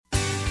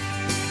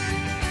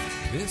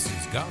This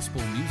is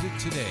Gospel Music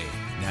Today.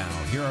 Now,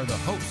 here are the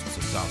hosts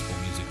of Gospel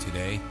Music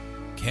Today,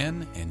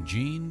 Ken and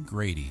Jean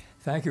Grady.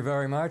 Thank you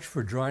very much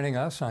for joining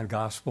us on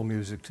Gospel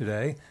Music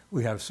Today.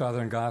 We have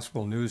Southern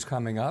Gospel news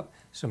coming up,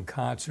 some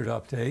concert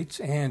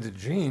updates, and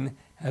Jean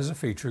has a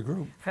feature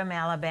group. From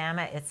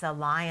Alabama, it's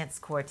Alliance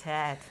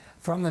Quartet.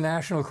 From the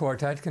National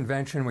Quartet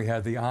Convention, we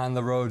had the On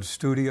the Road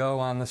studio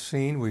on the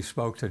scene. We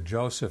spoke to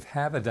Joseph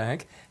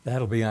Habedank.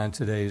 That'll be on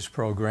today's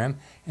program.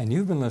 And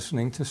you've been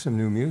listening to some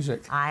new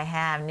music. I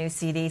have new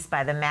CDs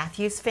by the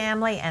Matthews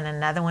Family and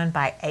another one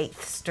by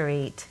 8th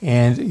Street.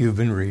 And you've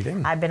been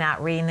reading. I've been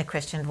out reading the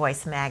Christian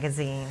Voice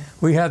magazine.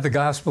 We had the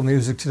Gospel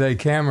Music Today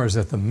cameras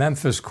at the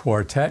Memphis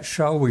Quartet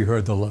show. We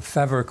heard the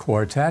Lefevre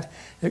Quartet,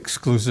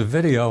 exclusive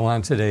video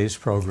on today's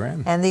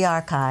program. And the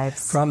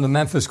archives. From the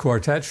Memphis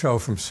Quartet show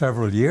from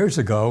several years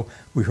ago,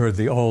 we heard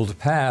the Old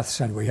Paths,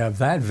 and we have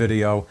that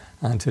video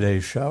on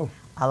today's show.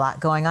 A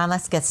lot going on.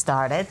 Let's get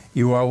started.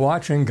 You are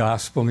watching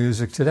Gospel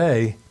Music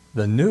Today.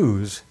 The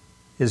news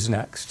is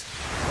next.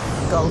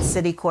 Gold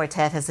City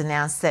Quartet has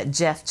announced that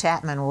Jeff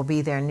Chapman will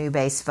be their new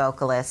bass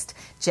vocalist.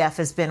 Jeff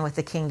has been with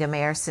the Kingdom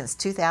Air since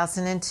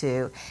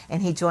 2002,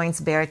 and he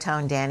joins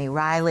baritone Danny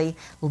Riley,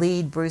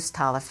 lead Bruce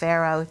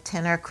Taliaferro,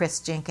 tenor Chris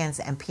Jenkins,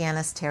 and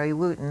pianist Terry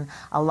Wooten,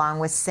 along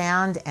with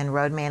sound and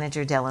road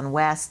manager Dylan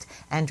West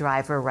and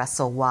driver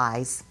Russell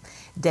Wise.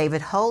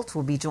 David Holt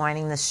will be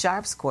joining the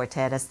Sharps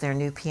Quartet as their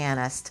new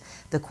pianist.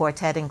 The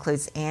quartet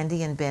includes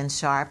Andy and Ben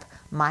Sharp,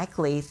 Mike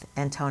Leith,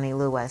 and Tony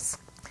Lewis.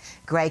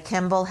 Gray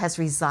Kimball has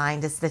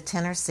resigned as the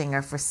tenor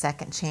singer for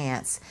Second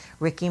Chance.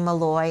 Ricky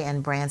Malloy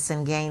and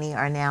Branson Gainey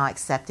are now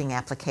accepting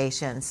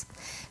applications.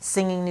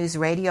 Singing News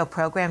Radio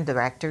program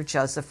director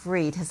Joseph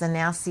Reed has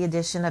announced the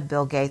addition of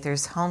Bill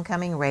Gaither's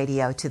Homecoming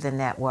Radio to the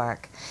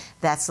network.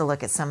 That's a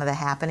look at some of the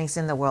happenings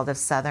in the world of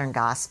Southern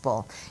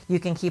Gospel. You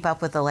can keep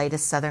up with the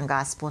latest Southern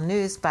Gospel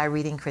news by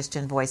reading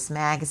Christian Voice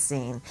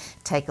magazine.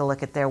 Take a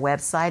look at their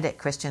website at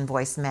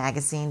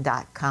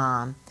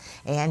christianvoicemagazine.com.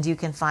 And you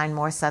can find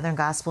more Southern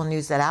Gospel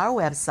news at our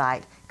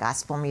website,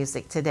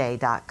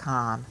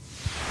 gospelmusictoday.com.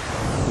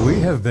 We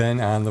have been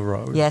on the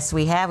road. Yes,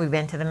 we have. We've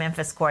been to the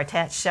Memphis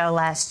Quartet show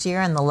last year,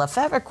 and the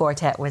Lefevre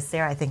Quartet was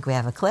there. I think we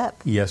have a clip.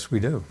 Yes,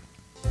 we do.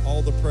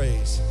 All the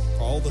praise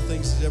for all the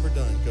things he's ever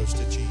done goes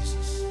to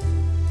Jesus.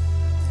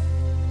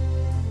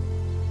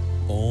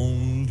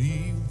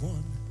 Only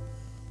one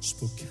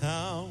spoke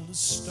countless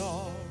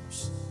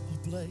stars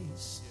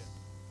ablaze.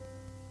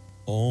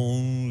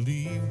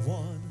 Only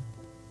one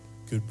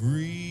could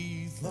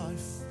breathe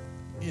life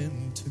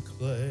into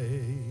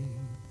clay.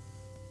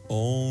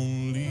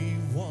 Only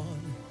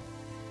one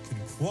can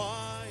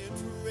quiet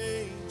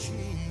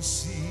raging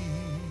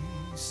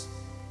seas.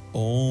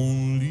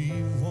 Only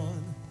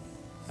one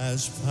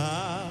has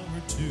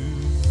power to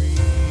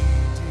redeem.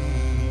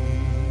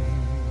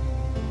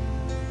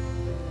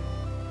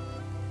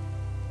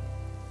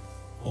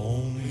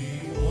 Only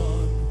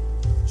one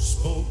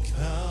spoke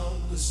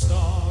countless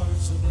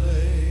stars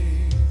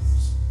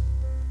ablaze.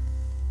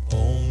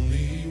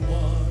 Only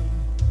one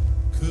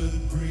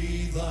could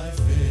breathe life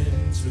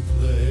into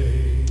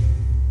clay.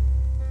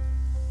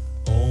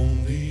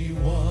 Only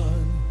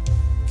one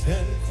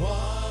can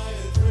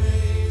quiet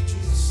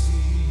raging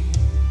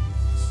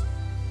seas.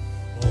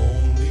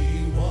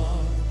 Only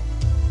one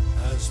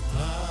has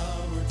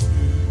power to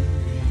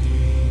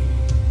redeem.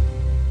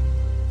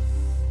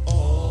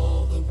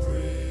 All the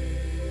praise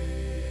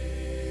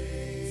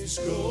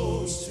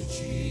goes to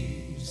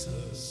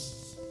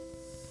Jesus.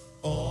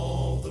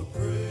 All the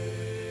praise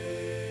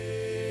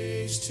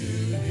to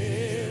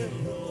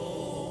Him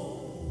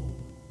alone.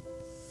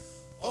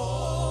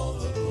 All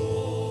the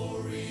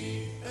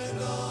glory and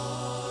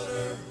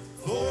honor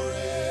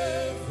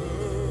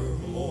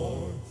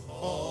forevermore.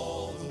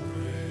 All the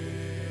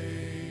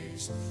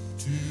praise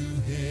to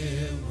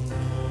Him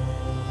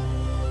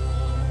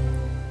alone.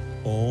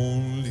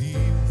 Only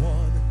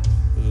one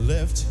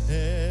left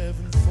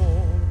heaven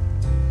for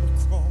a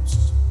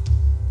cross.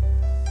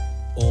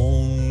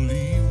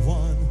 Only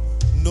one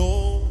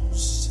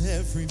knows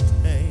every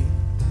pain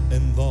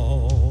and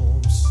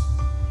loss.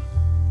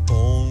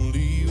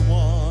 Only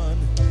one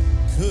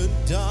could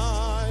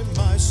die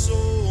my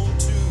soul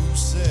to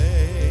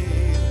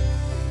save.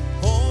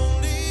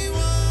 Only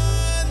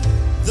one,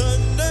 the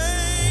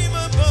name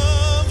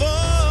above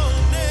all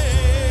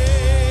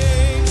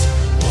names.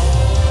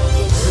 All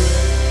the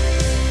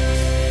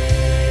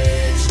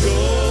praise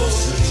goes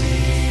to Jesus.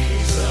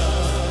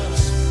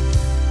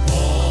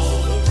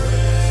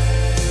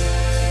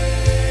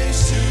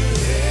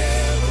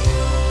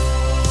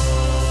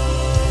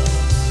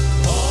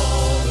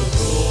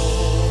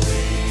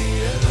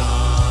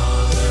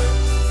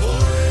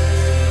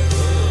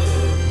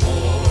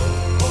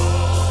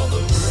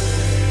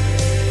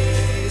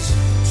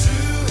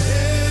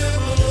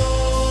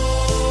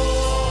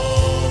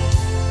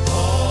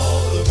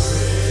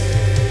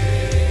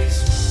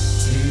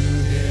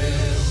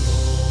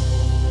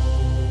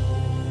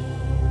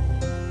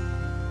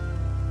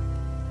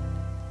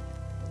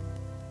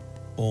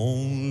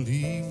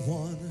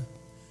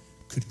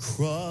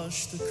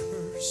 the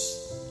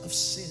curse of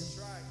sin.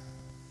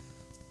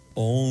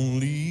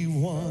 Only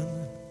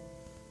one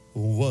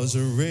was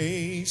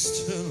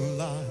raised to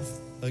life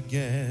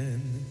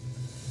again.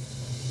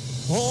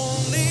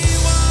 Only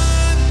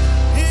one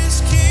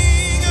is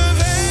King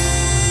of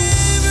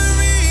everything.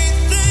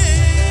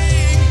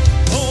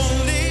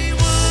 Only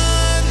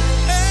one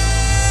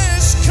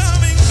is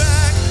coming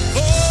back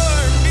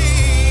for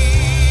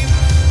me.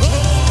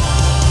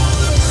 All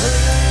the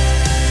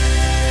praise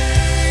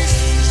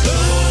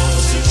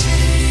goes to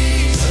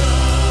Jesus.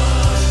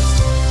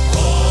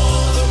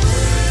 All the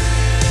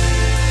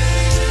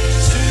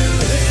praise to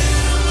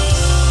Him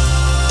alone.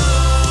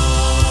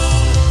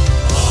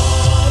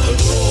 All the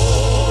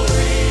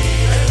glory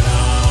and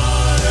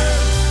honor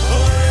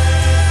forevermore.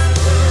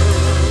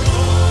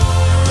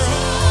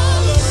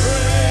 All the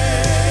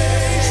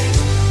praise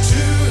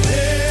to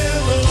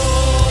Him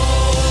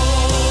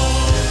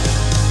alone.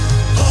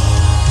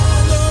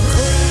 All the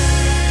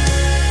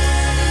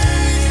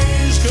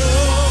praise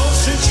goes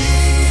to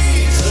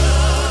Jesus.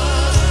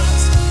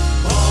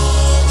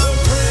 All the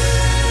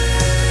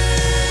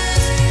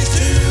praise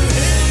to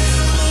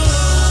Him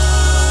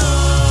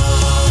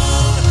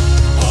alone.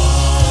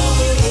 All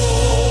the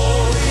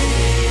glory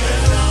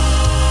and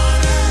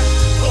honor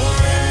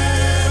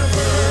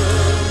forevermore.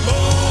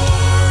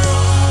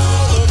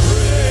 All the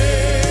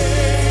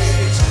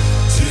praise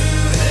to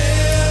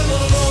Him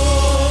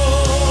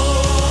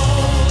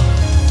alone.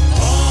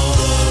 All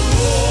the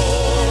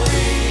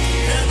glory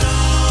and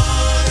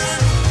honor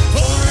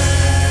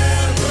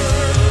forevermore.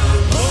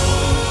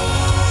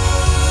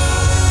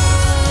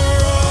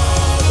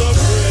 All the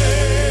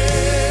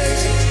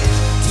praise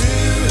to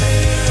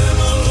Him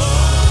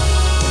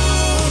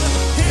alone.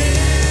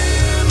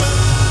 Him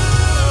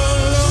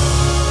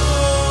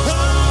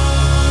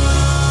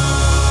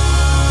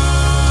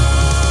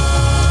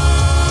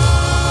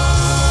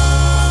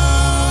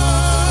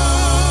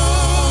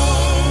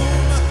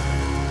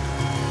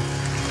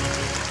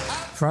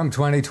From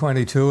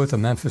 2022 at the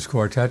Memphis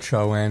Quartet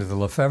Show, and the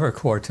Lefevre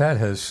Quartet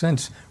has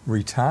since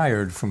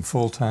retired from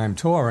full-time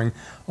touring,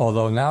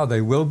 although now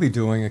they will be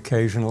doing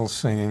occasional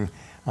singing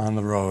on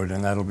the road,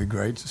 and that'll be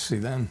great to see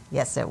them.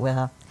 Yes, it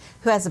will.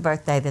 Who has a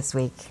birthday this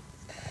week?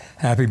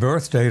 Happy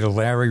birthday to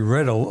Larry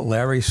Riddle.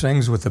 Larry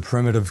sings with the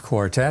Primitive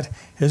Quartet.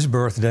 His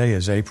birthday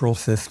is April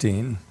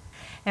 15.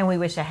 And we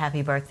wish a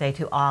happy birthday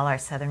to all our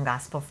Southern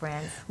Gospel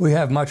friends. We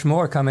have much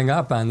more coming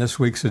up on this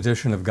week's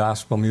edition of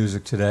Gospel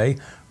Music Today.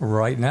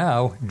 Right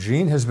now,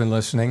 Jean has been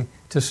listening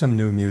to some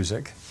new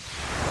music.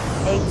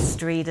 8th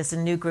Street is a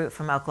new group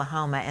from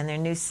Oklahoma, and their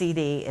new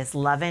CD is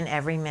Lovin'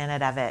 Every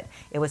Minute of It.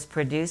 It was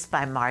produced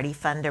by Marty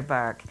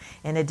Funderburk.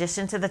 In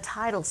addition to the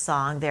title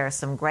song, there are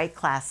some great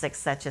classics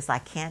such as I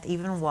Can't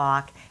Even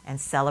Walk and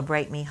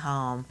Celebrate Me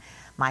Home.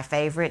 My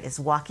favorite is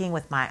Walking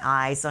with My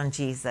Eyes on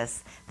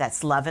Jesus.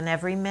 That's Lovin'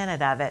 Every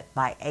Minute of It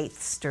by 8th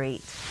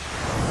Street.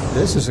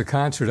 This is a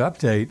concert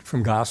update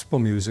from Gospel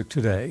Music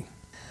Today.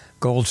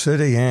 Gold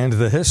City and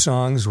the His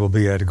Songs will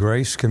be at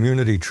Grace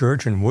Community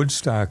Church in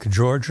Woodstock,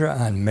 Georgia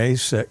on May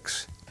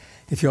 6.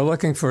 If you're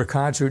looking for a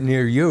concert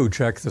near you,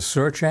 check the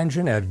search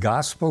engine at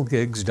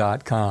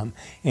gospelgigs.com.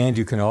 And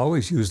you can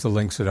always use the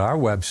links at our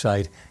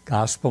website,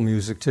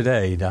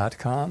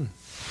 gospelmusictoday.com.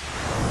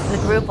 The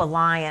group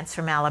Alliance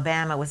from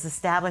Alabama was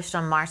established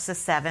on March the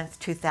 7th,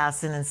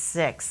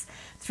 2006.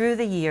 Through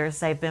the years,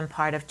 they've been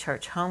part of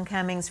church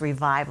homecomings,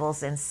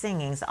 revivals, and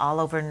singings all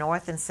over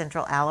North and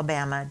Central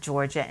Alabama,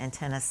 Georgia, and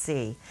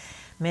Tennessee.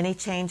 Many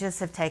changes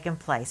have taken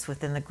place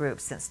within the group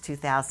since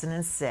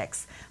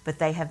 2006, but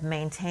they have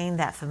maintained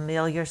that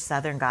familiar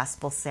Southern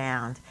gospel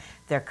sound.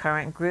 Their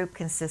current group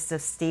consists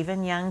of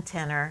Stephen Young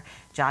tenor,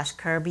 Josh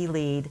Kirby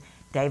lead,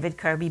 David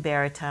Kirby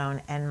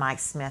baritone, and Mike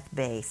Smith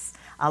bass.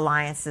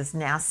 Alliance is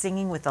now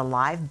singing with a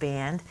live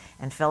band,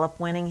 and Philip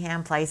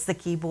Winningham plays the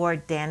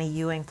keyboard, Danny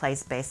Ewing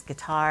plays bass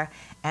guitar,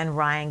 and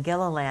Ryan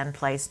Gilliland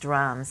plays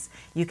drums.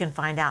 You can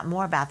find out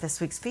more about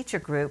this week's feature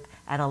group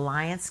at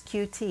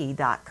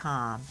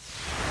allianceqt.com.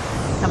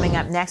 Coming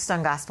up next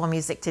on Gospel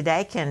Music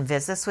Today, Ken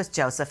visits with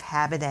Joseph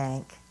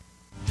Habedank.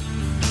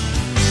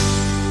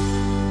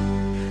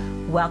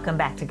 Welcome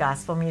back to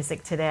Gospel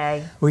Music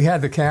Today. We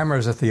had the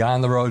cameras at the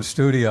On the Road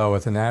studio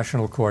at the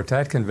National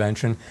Quartet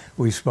Convention.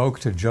 We spoke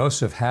to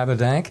Joseph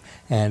Habedank,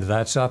 and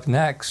that's up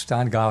next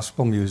on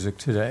Gospel Music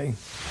Today.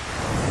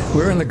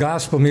 We're in the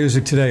Gospel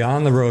Music Today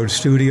On the Road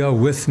studio.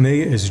 With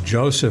me is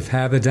Joseph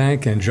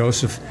Habedank. And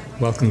Joseph,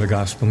 welcome to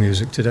Gospel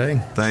Music Today.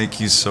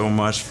 Thank you so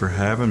much for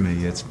having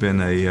me. It's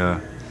been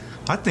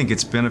I think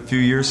it's been a few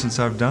years since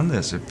I've done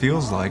this. It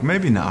feels like,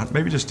 maybe not,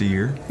 maybe just a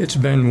year. It's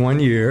been 1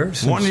 year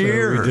since 1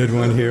 year. We did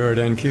one here at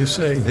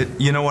NQC.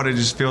 You know what, it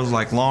just feels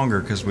like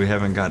longer because we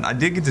haven't gotten, I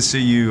did get to see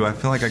you, I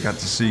feel like I got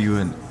to see you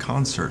in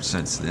concert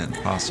since then,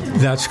 possibly.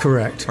 That's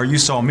correct. Or you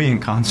saw me in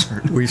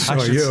concert. We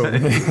saw you.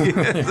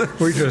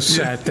 We just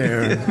sat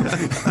there.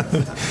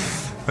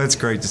 That's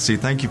great to see.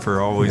 Thank you for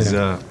always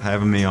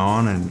having me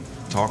on and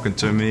talking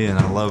to me, and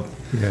I love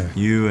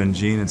you and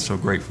Gene, and so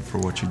grateful for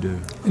what you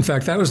do. In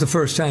fact, that was the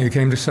first time you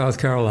came to South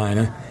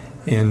Carolina,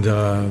 And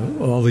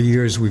all the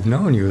years we've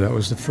known you, that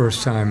was the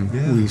first time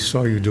we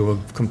saw you do a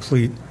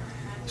complete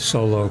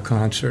solo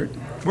concert.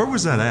 Where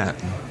was that at?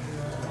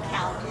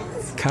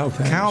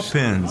 Cowpens.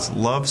 Cowpens,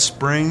 Love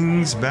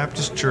Springs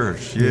Baptist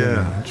Church.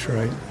 Yeah, that's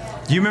right.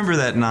 You remember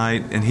that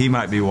night, and he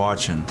might be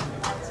watching.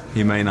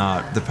 He may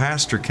not. The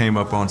pastor came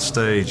up on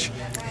stage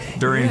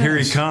during Here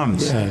He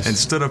Comes and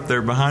stood up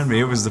there behind me.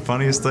 It was the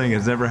funniest thing.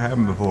 It's never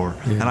happened before.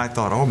 Yeah. And I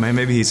thought, oh, man,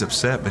 maybe he's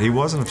upset. But he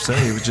wasn't upset.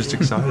 He was just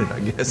excited, I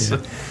guess. Yeah.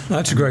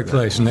 That's a great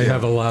place, and they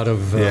have a lot of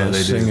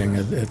singing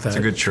at that. It's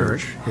a good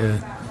church.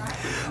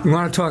 Yeah. We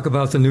want to talk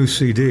about the new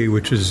CD,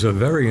 which is a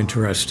very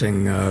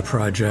interesting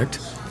project.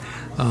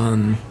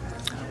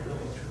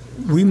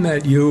 We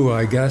met you,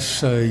 I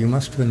guess, you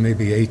must have been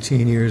maybe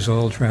 18 years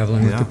old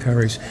traveling with the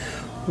Perrys.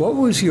 What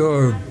was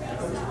your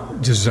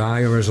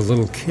desire as a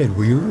little kid?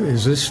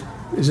 Is this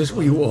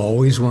what you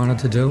always wanted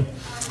to do?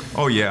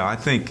 Oh, yeah.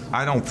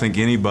 I don't think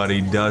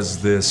anybody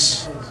does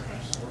this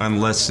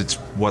unless it's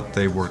what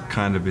they were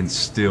kind of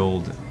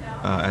instilled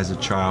as a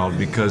child,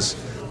 because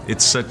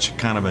it's such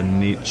kind of a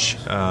niche,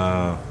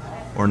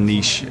 or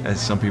niche, as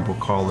some people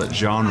call it,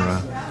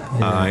 genre.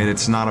 And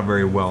it's not a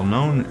very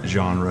well-known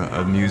genre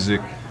of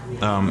music.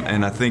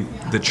 And I think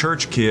the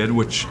church kid,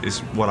 which is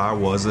what I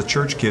was, the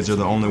church kids are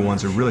the only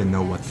ones who really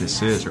know what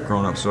this is or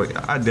grown up. So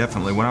I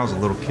definitely, when I was a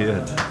little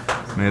kid,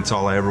 it's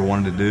all I ever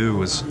wanted to do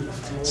was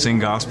sing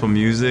gospel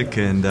music.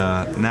 And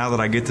now that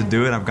I get to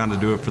do it, I've gotten to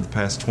do it for the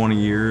past 20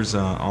 years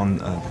on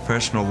a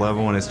professional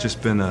level. And it's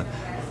just been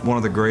one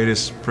of the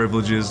greatest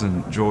privileges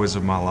and joys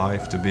of my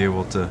life to be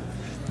able to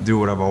do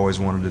what I've always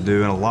wanted to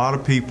do. And a lot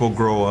of people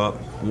grow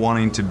up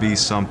wanting to be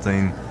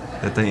something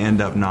that they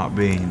end up not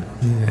being.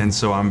 And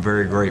so I'm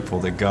very grateful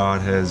that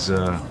God has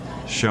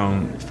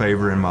shown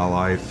favor in my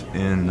life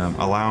in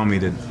allowing me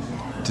to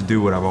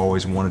do what I've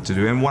always wanted to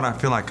do, and what I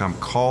feel like I'm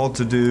called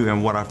to do,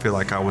 and what I feel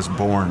like I was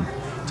born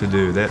to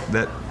do.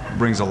 That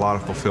brings a lot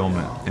of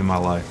fulfillment in my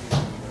life.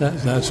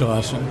 That's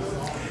awesome.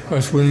 Of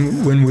course,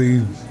 when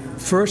we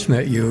first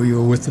met you, you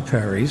were with the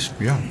Perrys.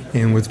 Yeah.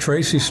 And with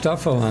Tracy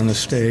Stuffel on the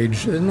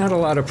stage, not a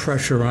lot of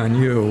pressure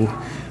on you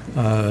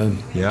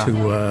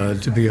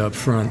to be up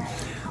front.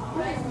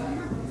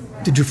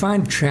 Did you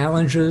find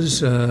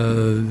challenges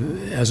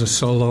as a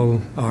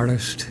solo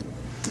artist?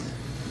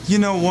 You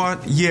know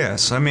what?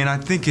 Yes. I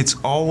think it's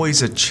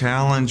always a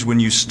challenge when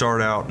you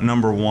start out,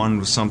 number one,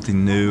 with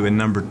something new, and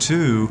number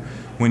two,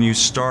 when you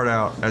start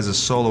out as a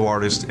solo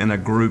artist in a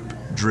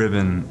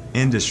group-driven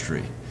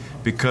industry,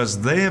 because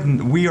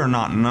we are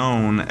not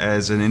known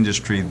as an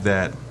industry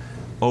that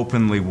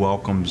openly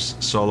welcomes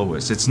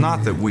soloists. It's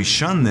not that we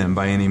shun them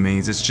by any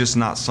means. It's just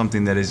not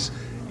something that is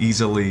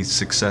easily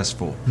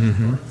successful.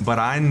 Mm-hmm. But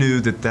I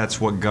knew that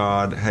that's what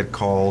God had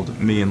called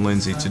me and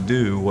Lindsay to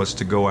do, was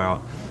to go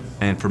out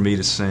and for me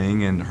to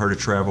sing and her to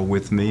travel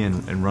with me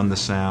and run the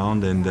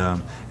sound,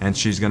 and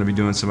she's going to be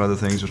doing some other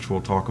things which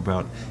we'll talk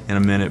about in a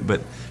minute.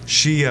 But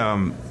she,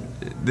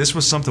 this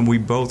was something we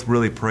both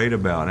really prayed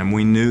about, and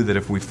we knew that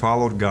if we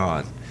followed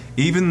God,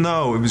 even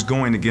though it was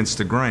going against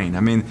the grain.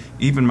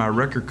 Even my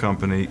record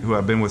company, who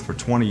I've been with for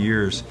 20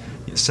 years,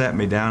 sat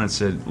me down and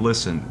said,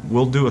 listen,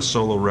 we'll do a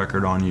solo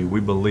record on you. We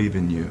believe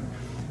in you.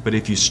 But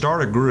if you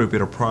start a group,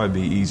 it'll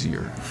probably be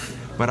easier.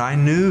 But I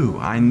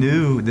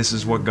knew this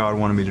is what God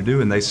wanted me to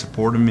do, and they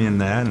supported me in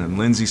that, and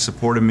Lindsay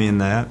supported me in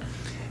that.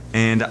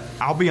 And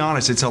I'll be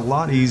honest, it's a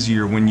lot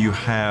easier when you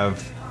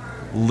have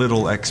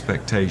little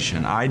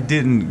expectation. I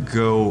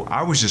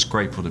was just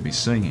grateful to be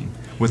singing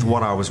with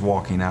what I was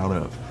walking out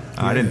of.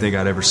 I didn't think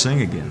I'd ever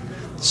sing again.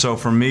 So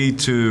for me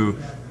to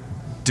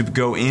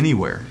go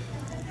anywhere,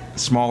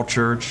 small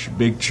church,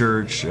 big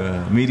church,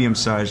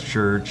 medium-sized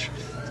church,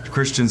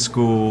 Christian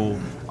school,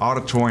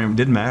 auditorium,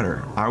 didn't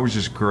matter. I was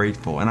just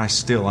grateful, and I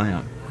still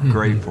am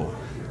grateful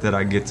that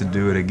I get to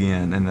do it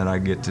again, and that I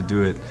get to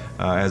do it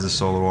as a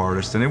solo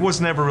artist. And it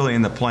was never really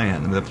in the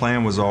plan. The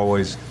plan was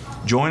always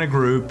join a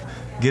group,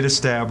 get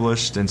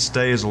established, and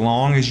stay as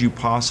long as you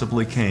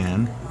possibly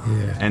can,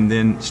 and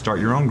then start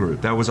your own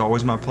group. That was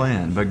always my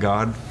plan. But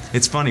God,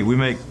 it's funny, we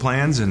make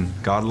plans and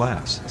God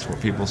laughs. That's what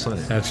people say.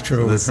 That's true.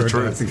 So that's the We've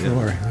heard truth. that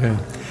before. Yeah.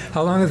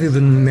 How long have you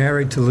been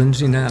married to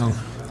Lindsay now?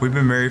 We've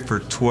been married for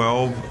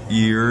 12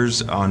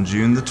 years on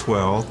June the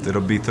 12th.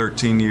 It'll be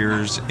 13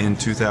 years in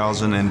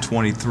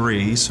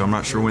 2023, so I'm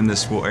not sure when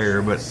this will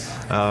air, but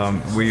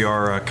we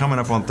are coming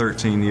up on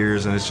 13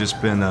 years, and it's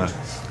just been the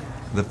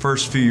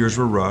first few years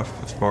were rough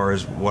as far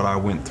as what I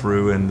went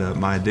through and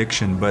my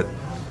addiction, but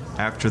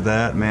after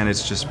that, man,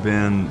 it's just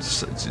been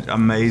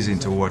amazing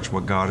to watch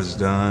what God has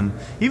done.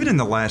 Even in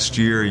the last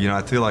year,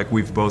 I feel like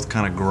we've both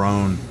kind of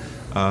grown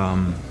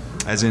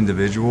as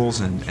individuals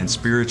and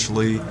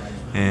spiritually,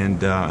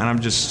 and I'm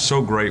just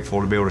so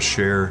grateful to be able to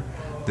share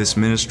this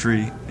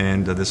ministry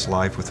and this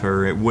life with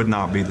her. It would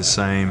not be the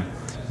same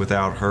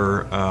without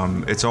her.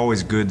 It's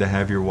always good to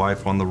have your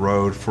wife on the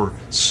road for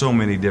so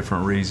many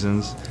different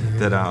reasons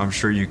that I'm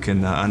sure you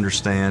can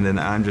understand, and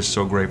I'm just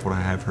so grateful to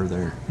have her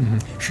there.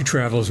 Mm-hmm. She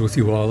travels with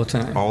you all the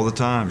time? All the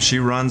time. She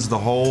runs the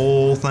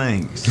whole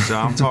thing. So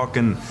I'm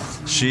talking,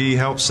 she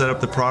helps set up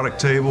the product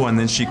table, and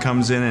then she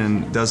comes in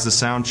and does the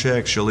sound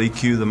check. She'll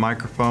EQ the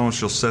microphone,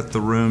 she'll set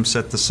the room,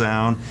 set the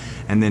sound,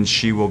 and then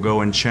she will go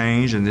and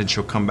change, and then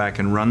she'll come back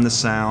and run the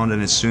sound,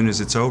 and as soon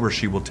as it's over,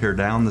 she will tear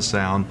down the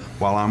sound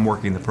while I'm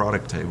working the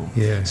product table.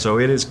 Yeah. So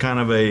it is kind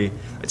of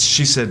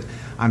she said,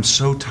 I'm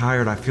so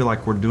tired, I feel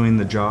like we're doing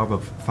the job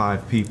of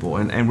 5 people.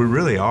 And we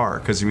really are,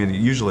 because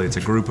usually it's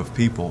a group of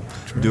people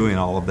doing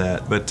all of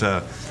that. But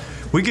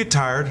we get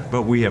tired,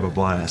 but we have a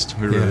blast.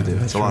 We really do.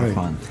 It's a lot of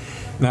fun.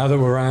 Now that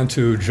we're on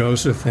to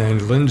Joseph and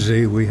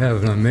Lindsay, we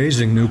have an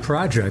amazing new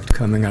project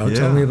coming out. Yeah.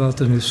 Tell me about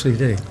the new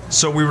CD.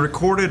 So we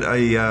recorded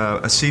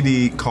a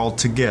CD called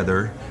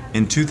Together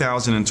in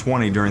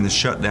 2020 during the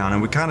shutdown,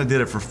 and we kind of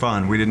did it for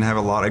fun. We didn't have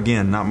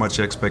not much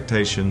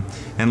expectation.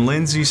 And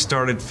Lindsay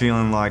started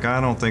feeling like, I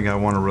don't think I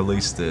want to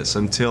release this,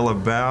 until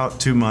about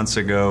 2 months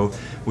ago,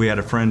 we had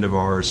a friend of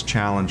ours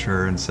challenge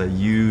her and say,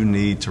 you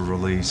need to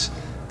release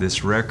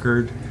this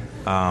record.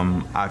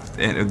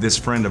 And this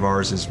friend of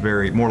ours is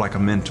more like a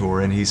mentor,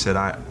 and he said,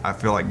 I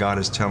feel like God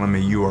is telling me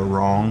you are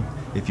wrong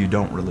if you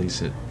don't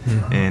release it.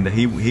 Mm-hmm. And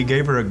he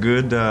gave her a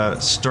good,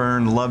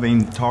 stern,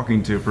 loving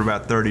talking to for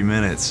about 30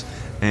 minutes,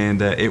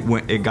 and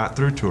it got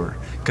through to her,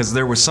 because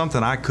there was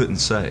something I couldn't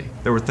say.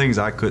 There were things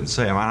I couldn't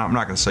say. I'm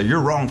not going to say,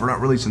 you're wrong for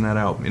not releasing that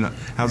album.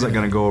 How's that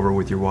going to go over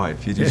with your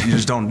wife? You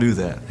just don't do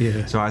that.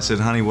 Yeah. So I said,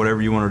 honey,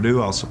 whatever you want to do,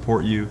 I'll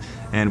support you.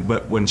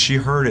 But when she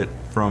heard it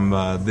from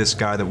this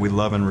guy that we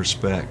love and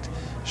respect,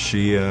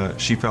 she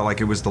felt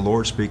like it was the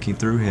Lord speaking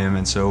through him.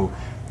 And so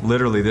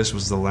literally this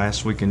was the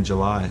last week in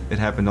July. It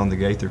happened on the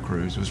Gaither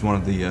cruise. It was one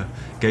of the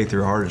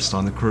Gaither artists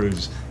on the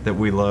cruise that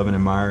we love and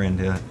admire,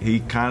 and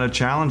he kind of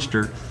challenged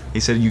her. He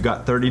said, you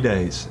got 30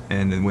 days.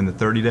 And then when the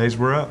 30 days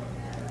were up,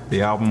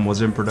 the album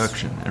was in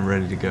production and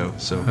ready to go.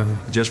 So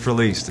just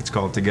released. It's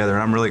called Together,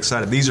 and I'm really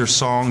excited. These are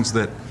songs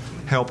that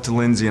helped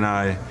Lindsay and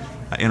I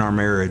in our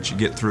marriage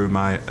get through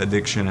my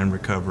addiction and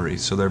recovery.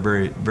 So they're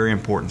very, very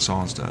important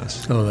songs to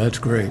us. Oh, that's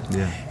great.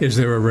 Yeah. Is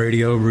there a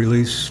radio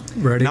release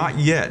ready? Not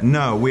yet.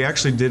 No, we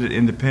actually did it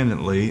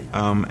independently,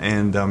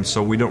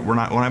 so we don't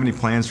have any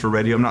plans for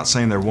radio. I'm not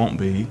saying there won't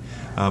be,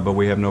 but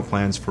we have no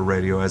plans for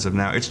radio as of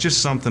now. It's just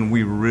something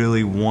we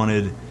really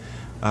wanted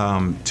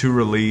to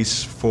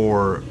release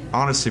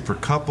honestly for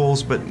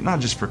couples, but not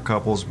just for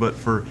couples, but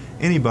for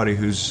anybody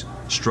who's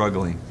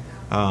struggling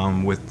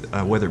with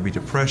whether it be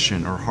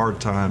depression or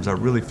hard times. I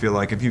really feel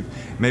like if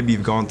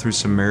you've gone through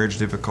some marriage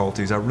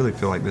difficulties, I really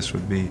feel like this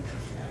would be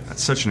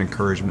such an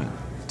encouragement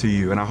to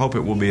you, and I hope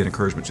it will be an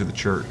encouragement to the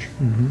church.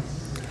 Mm-hmm.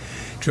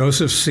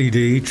 Joseph's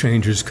CD,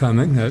 Change Is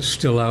Coming, that's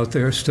still out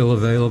there, still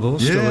available,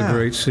 still a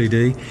great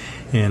CD,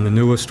 and the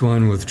newest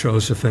one with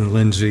Joseph and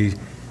Lindsay,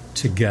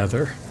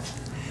 Together.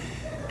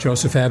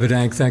 Joseph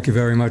Habedank, thank you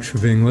very much for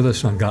being with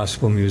us on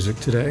Gospel Music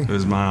Today. It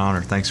was my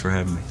honor. Thanks for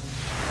having me.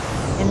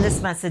 In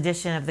this month's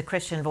edition of the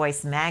Christian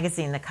Voice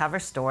magazine, the cover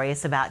story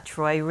is about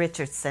Troy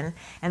Richardson,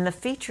 and the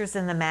features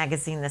in the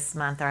magazine this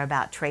month are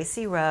about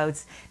Tracy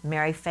Rhodes,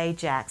 Mary Faye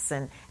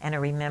Jackson, and a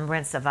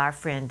remembrance of our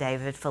friend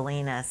David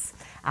Felinas.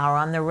 Our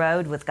On the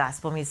Road with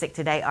Gospel Music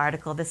Today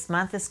article this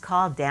month is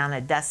called Down a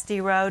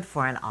Dusty Road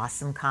for an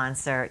Awesome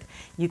Concert.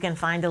 You can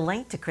find a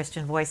link to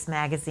Christian Voice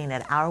magazine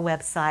at our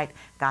website,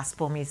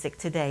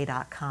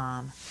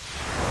 gospelmusictoday.com.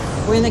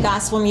 We're in the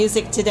Gospel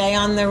Music Today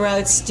on the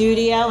Road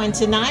studio, and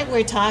tonight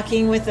we're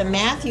talking with the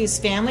Matthews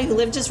family who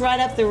live just right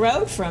up the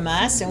road from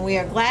us, and we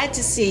are glad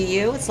to see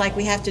you. It's like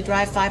we have to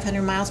drive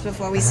 500 miles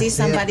before we see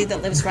somebody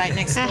that lives right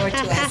next door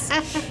to us.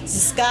 So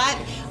Scott,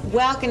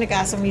 welcome to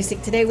Gospel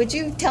Music Today. Would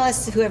you tell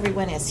us who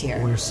everyone is here?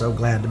 We're so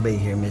glad to be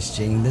here, Miss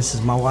Jean. This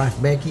is my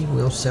wife, Becky.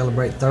 We'll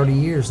celebrate 30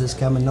 years this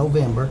coming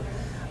November.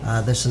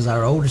 This is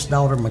our oldest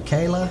daughter,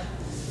 Michaela.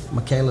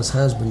 Michaela's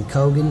husband,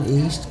 Cogan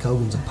East.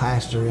 Cogan's a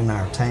pastor in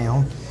our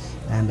town.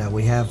 And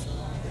we have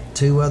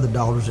 2 other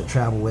daughters that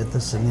travel with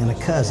us, and then a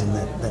cousin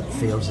that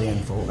fills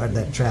in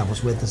that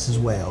travels with us as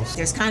well.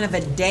 There's kind of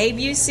a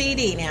debut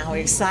CD now. We're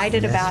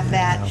excited about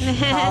that,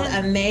 called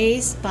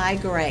Amazed by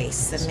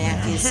Grace, the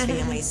Matthews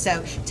family.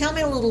 So tell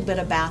me a little bit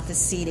about the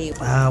CD.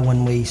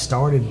 When we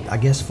started, I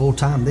guess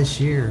full-time this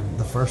year,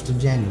 the 1st of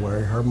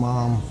January, her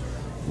mom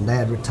and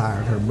dad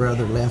retired. Her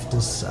brother left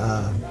us,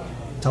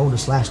 told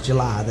us last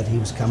July that he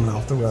was coming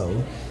off the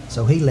road.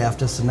 So he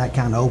left us, and that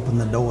kind of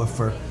opened the door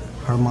for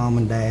her mom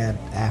and dad,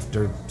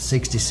 after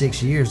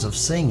 66 years of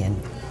singing,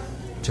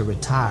 to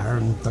retire,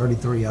 and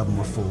 33 of them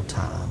were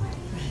full-time.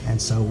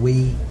 And so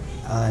we,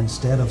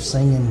 instead of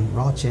singing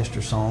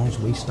Rochester songs,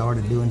 we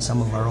started doing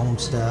some of our own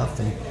stuff,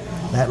 and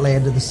that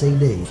led to the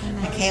CD.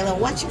 Michaela,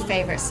 what's your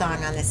favorite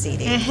song on the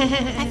CD?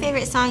 My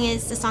favorite song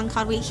is the song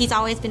called He's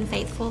Always Been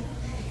Faithful.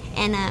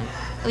 And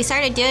we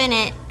started doing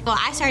it,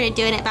 I started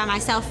doing it by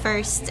myself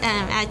first,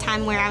 at a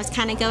time where I was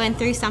kind of going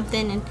through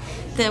something, and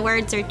the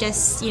words are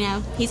just,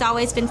 He's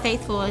always been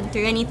faithful, and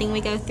through anything we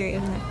go through,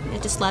 and I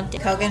just loved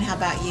it. Cogan, how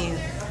about you?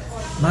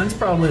 Mine's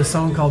probably a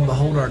song called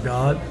Behold Our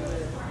God,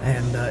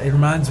 and it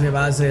reminds me of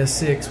Isaiah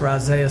 6, where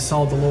Isaiah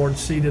saw the Lord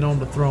seated on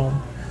the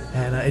throne,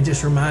 and it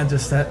just reminds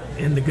us that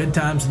in the good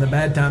times and the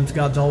bad times,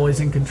 God's always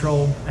in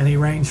control, and He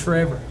reigns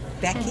forever.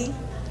 Becky?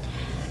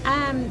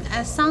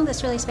 A song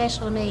that's really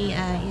special to me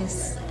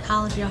is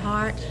All of Your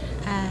Heart.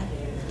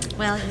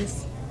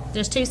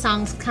 There's two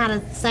songs kind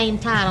of the same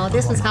title.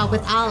 This one's called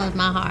With All of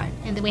My Heart,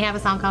 and then we have a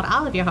song called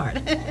All of Your Heart.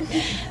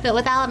 But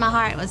With All of My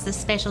Heart was a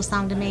special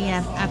song to me.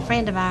 A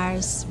friend of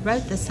ours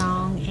wrote the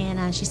song,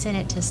 and she sent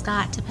it to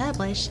Scott to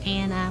publish,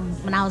 and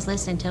when I was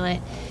listening to it,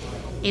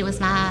 it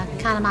was my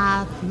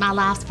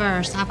life's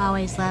verse. I've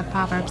always loved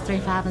Proverbs 3,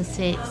 5, and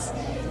 6.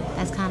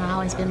 That's kind of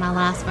always been my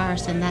life's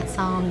verse, and that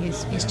song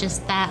is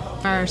just that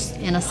verse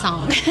in a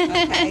song.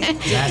 Okay.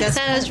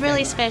 So it was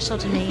really special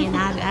to me, and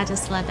I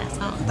just love that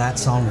song. That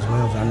song as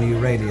well as our new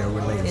radio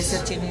release.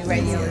 Is it your new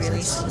radio Yes,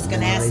 release? I was it's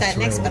going to ask that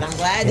next, but I'm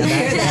glad to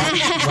hear that.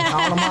 With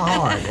all of my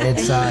heart.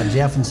 It's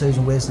Jeff and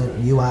Susan Wilson at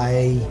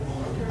UIA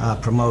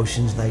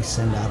Promotions. They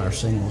send out our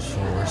singles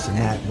for us, and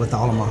that With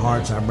All of My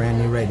Heart's our brand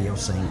new radio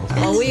single.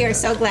 Well, we are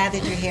so glad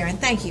that you're here, and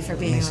thank you for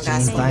being Miss on Jean,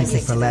 Gospel thank you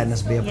Music for letting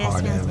us be a Yes,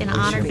 part ma'am. of It's it. been an We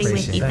honor to be with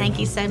appreciate you. it. Thank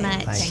you so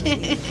much.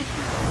 Thank you.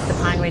 The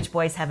Pine Ridge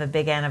Boys have a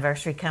big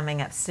anniversary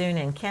coming up soon,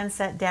 and Ken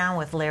sat down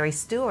with Larry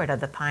Stewart of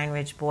the Pine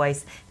Ridge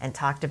Boys and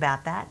talked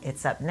about that.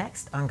 It's up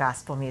next on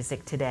Gospel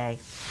Music Today.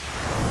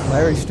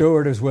 Larry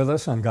Stewart is with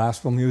us on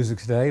Gospel Music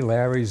Today.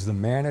 Larry's the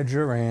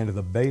manager and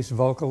the bass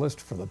vocalist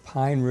for the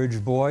Pine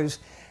Ridge Boys.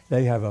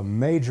 They have a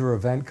major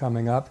event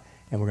coming up,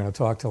 and we're going to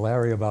talk to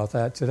Larry about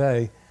that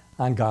today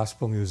on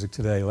Gospel Music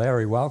Today.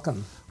 Larry,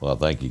 welcome. Well,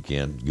 thank you,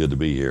 Ken. Good to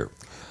be here.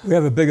 We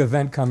have a big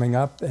event coming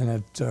up, and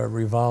it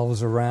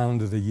revolves around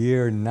the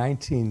year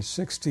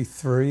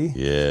 1963.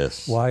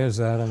 Yes. Why is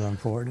that an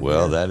important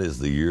Well, year? that is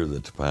the year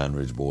that the Pine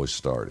Ridge Boys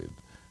started.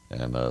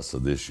 And so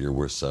this year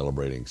we're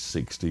celebrating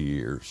 60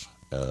 years,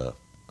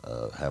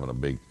 having a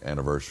big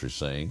anniversary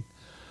sing,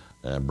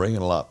 and bringing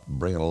a lot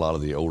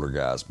of the older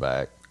guys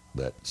back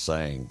that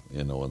sang,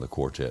 in the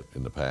quartet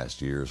in the past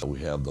years. We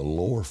have the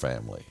Lohr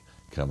family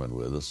coming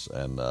with us,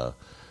 and the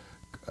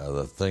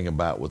thing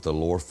about with the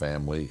Lohr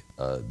family,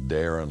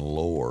 Darren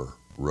Lohr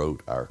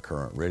wrote our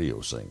current radio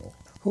single.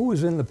 Who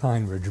was in the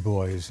Pine Ridge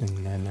Boys in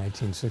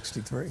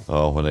 1963?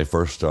 Oh, when they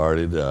first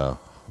started,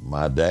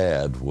 my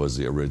dad was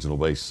the original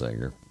bass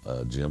singer,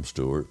 Jim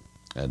Stewart,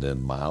 and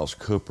then Miles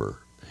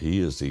Cooper. He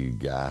is the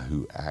guy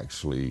who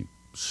actually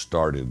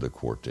started the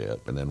quartet,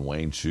 and then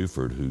Wayne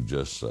Shuford, who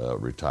just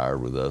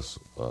retired with us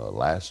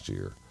last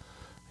year,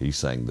 he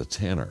sang the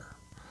tenor,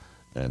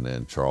 and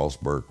then Charles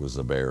Burke was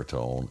the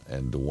baritone,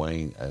 and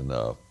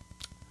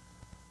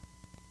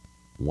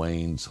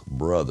Wayne's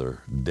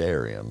brother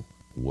Darian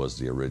was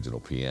the original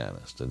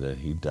pianist, and then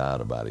he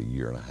died about a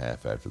year and a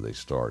half after they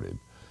started,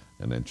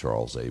 and then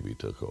Charles Avey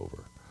took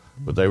over.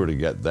 But they were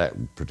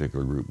that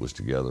particular group was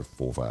together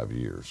 4 or 5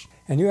 years.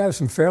 And you have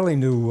some fairly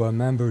new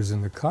members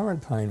in the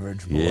current Pine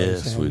Ridge Boys.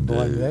 Yes, and we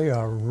boy, do. They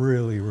are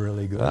really,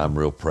 really good. I'm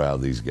real proud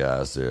of these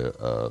guys.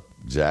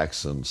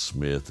 Jackson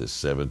Smith is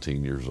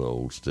 17 years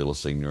old, still a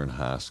senior in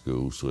high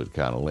school, so it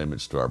kind of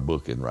limits to our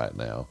booking right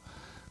now.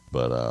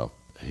 But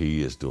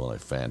he is doing a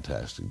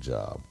fantastic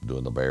job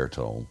doing the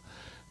baritone.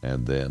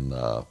 And then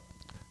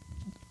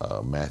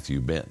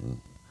Matthew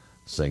Benton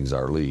sings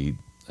our lead.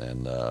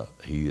 And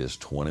he is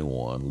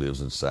 21,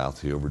 lives in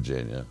South Hill,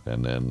 Virginia.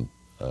 And then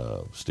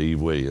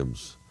Steve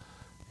Williams,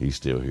 he's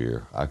still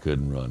here. I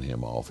couldn't run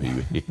him off.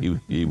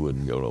 He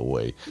wouldn't go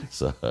away.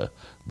 So,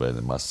 but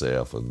then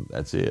myself, and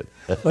that's it.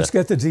 Let's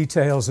get the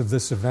details of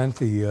this event,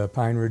 the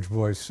Pine Ridge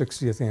Boys'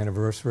 60th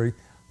anniversary.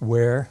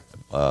 Where?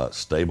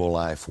 Stable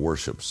Life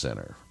Worship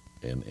Center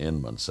in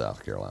Inman,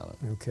 South Carolina.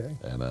 Okay.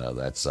 And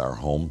that's our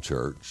home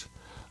church.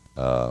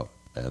 And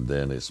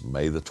then it's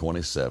May the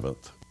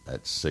 27th.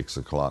 At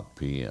 6:00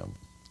 p.m.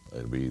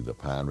 It'll be the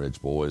Pine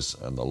Ridge Boys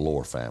and the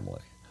Lohr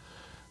family.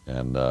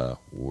 And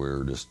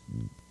we're just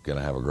going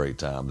to have a great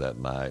time that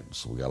night.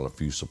 So we got a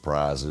few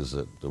surprises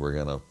that we're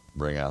going to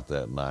bring out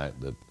that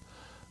night that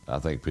I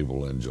think people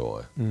will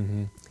enjoy.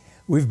 Mm-hmm.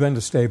 We've been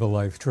to Stable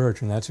Life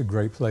Church, and that's a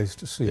great place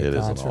to see a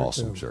concert. It is an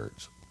awesome too.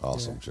 church.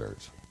 Awesome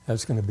church.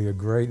 That's going to be a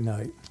great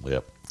night.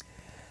 Yep.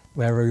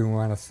 Larry, we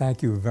want to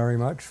thank you very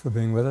much for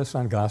being with us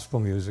on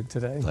Gospel Music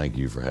Today. Thank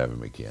you for having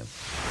me, Ken.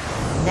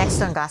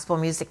 Next on Gospel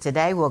Music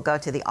Today, we'll go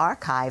to the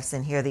archives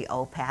and hear the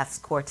Old Paths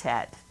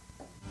Quartet.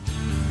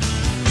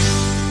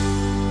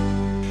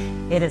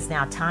 It is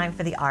now time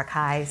for the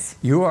archives.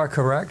 You are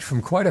correct.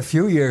 From quite a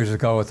few years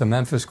ago at the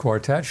Memphis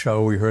Quartet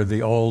Show, we heard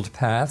the Old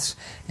Paths,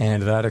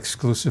 and that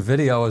exclusive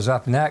video is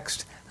up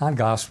next on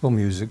Gospel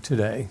Music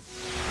Today.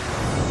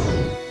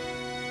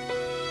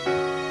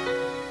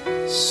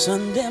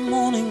 Sunday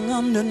morning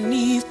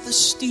underneath the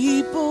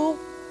steeple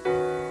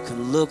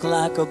can look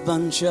like a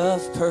bunch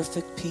of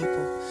perfect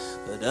people,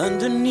 but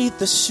underneath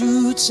the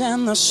suits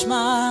and the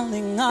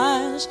smiling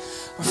eyes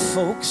are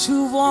folks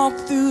who've walked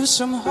through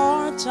some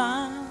hard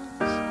times,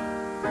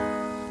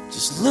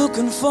 just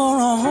looking for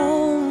a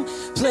home,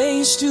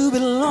 place to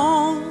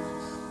belong,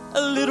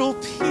 a little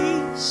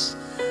peace,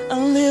 a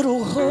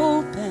little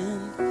hope,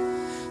 and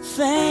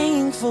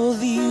thankful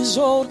these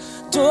old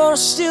doors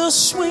still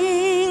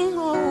swing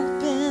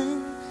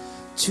open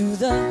to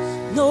the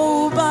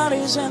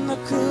nobodies and the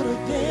could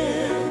have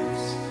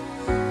beens,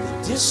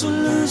 the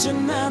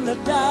disillusioned and the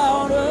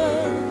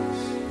doubters,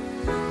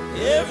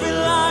 every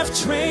life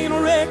train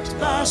wrecked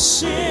by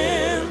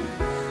sin,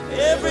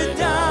 every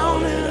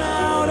down and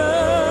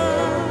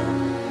outer,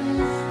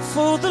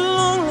 for the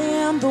lonely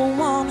and the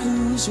one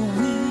who's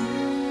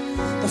weak,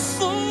 the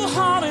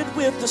full-hearted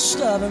with the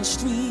stubborn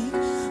streak,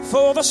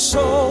 for the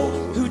soul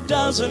who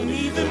doesn't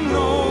even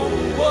know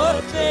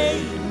what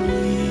they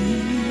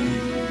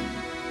need,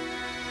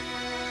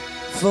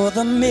 for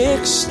the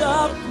mixed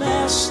up,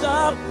 messed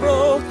up,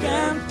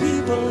 broken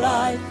people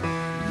like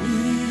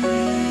me.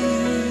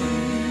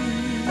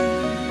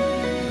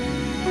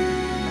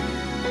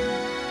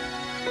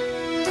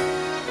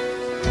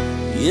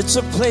 It's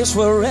a place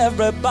where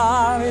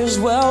everybody's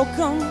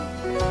welcome,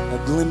 a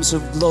glimpse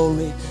of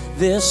glory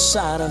this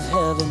side of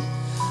heaven,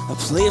 a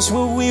place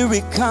where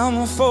we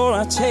come for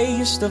a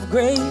taste of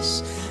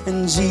grace,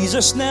 and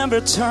Jesus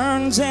never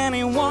turns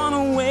anyone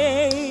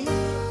away,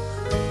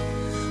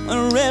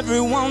 where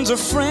everyone's a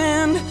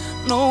friend,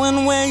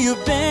 knowing where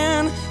you've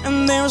been,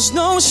 and there's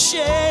no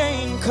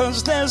shame,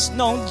 'cause there's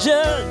no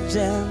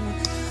judging,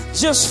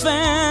 just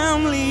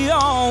family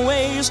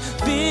always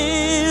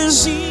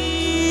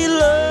busy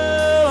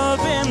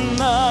loving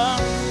the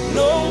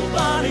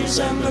nobodies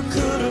and the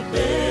could have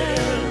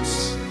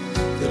beens,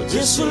 the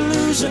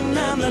disillusioned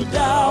and the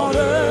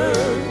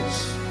doubters,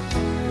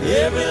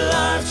 every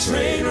life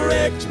train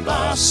wrecked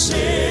by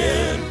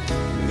sin,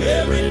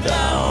 every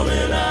down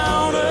and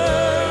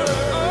outer,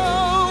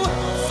 oh,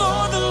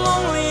 for the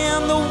lonely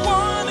and the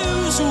one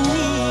who's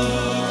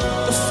weak,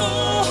 the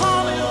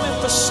full-hearted with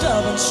the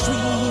stubborn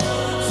streak,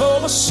 for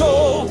the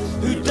soul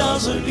who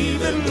doesn't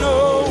even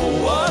know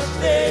what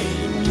they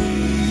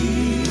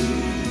need,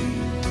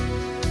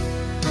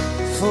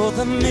 for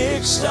the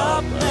mixed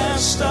up,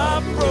 messed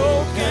up,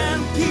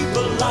 broken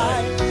people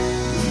like me.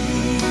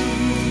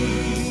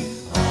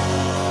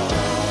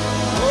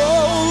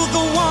 Oh,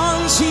 the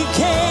ones he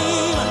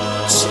came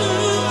to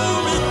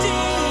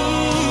redeem.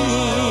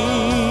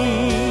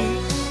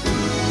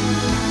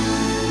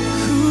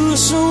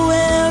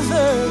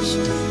 Whosoever's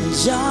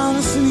John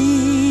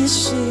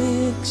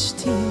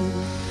 3:16.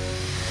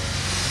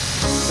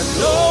 The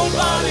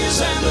nobodies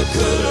and the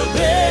could have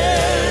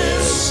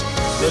beens,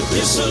 the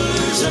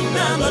disillusioned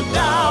and the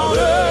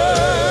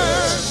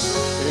doubters,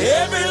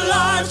 every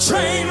life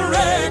train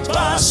wrecked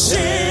by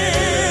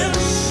sin,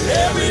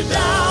 every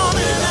down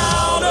and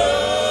outer,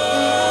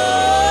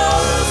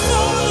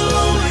 for the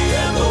lonely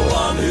and the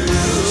one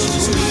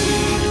who's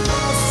weak,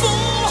 the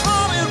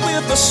full-hearted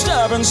with the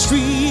stubborn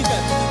streak,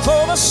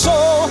 for the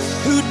soul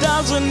who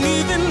doesn't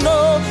even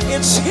know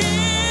it's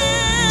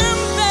him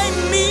they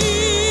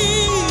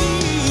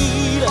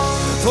need,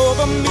 for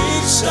the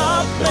mixed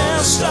up,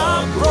 messed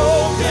up,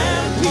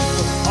 broken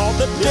people, all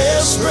the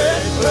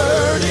desperate,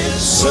 burdened,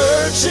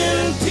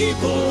 searching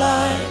people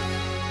like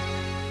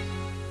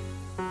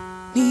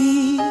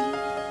me.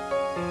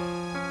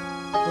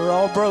 We're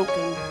all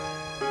broken,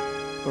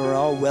 we're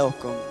all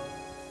welcome.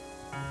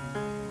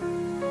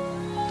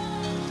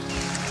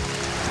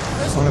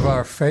 One of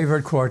our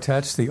favorite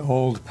quartets, the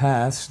Old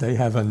Paths, they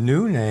have a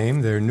new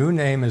name. Their new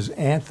name is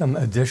Anthem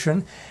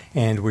Edition,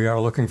 and we are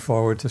looking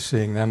forward to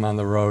seeing them on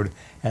the road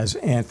as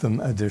Anthem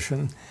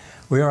Edition.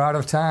 We are out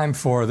of time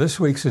for this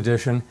week's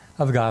edition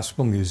of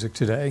Gospel Music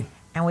Today.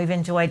 And we've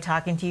enjoyed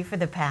talking to you for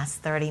the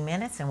past 30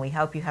 minutes, and we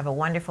hope you have a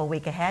wonderful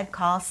week ahead.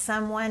 Call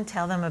someone,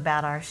 tell them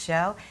about our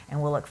show,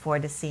 and we'll look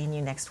forward to seeing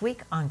you next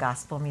week on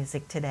Gospel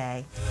Music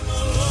Today.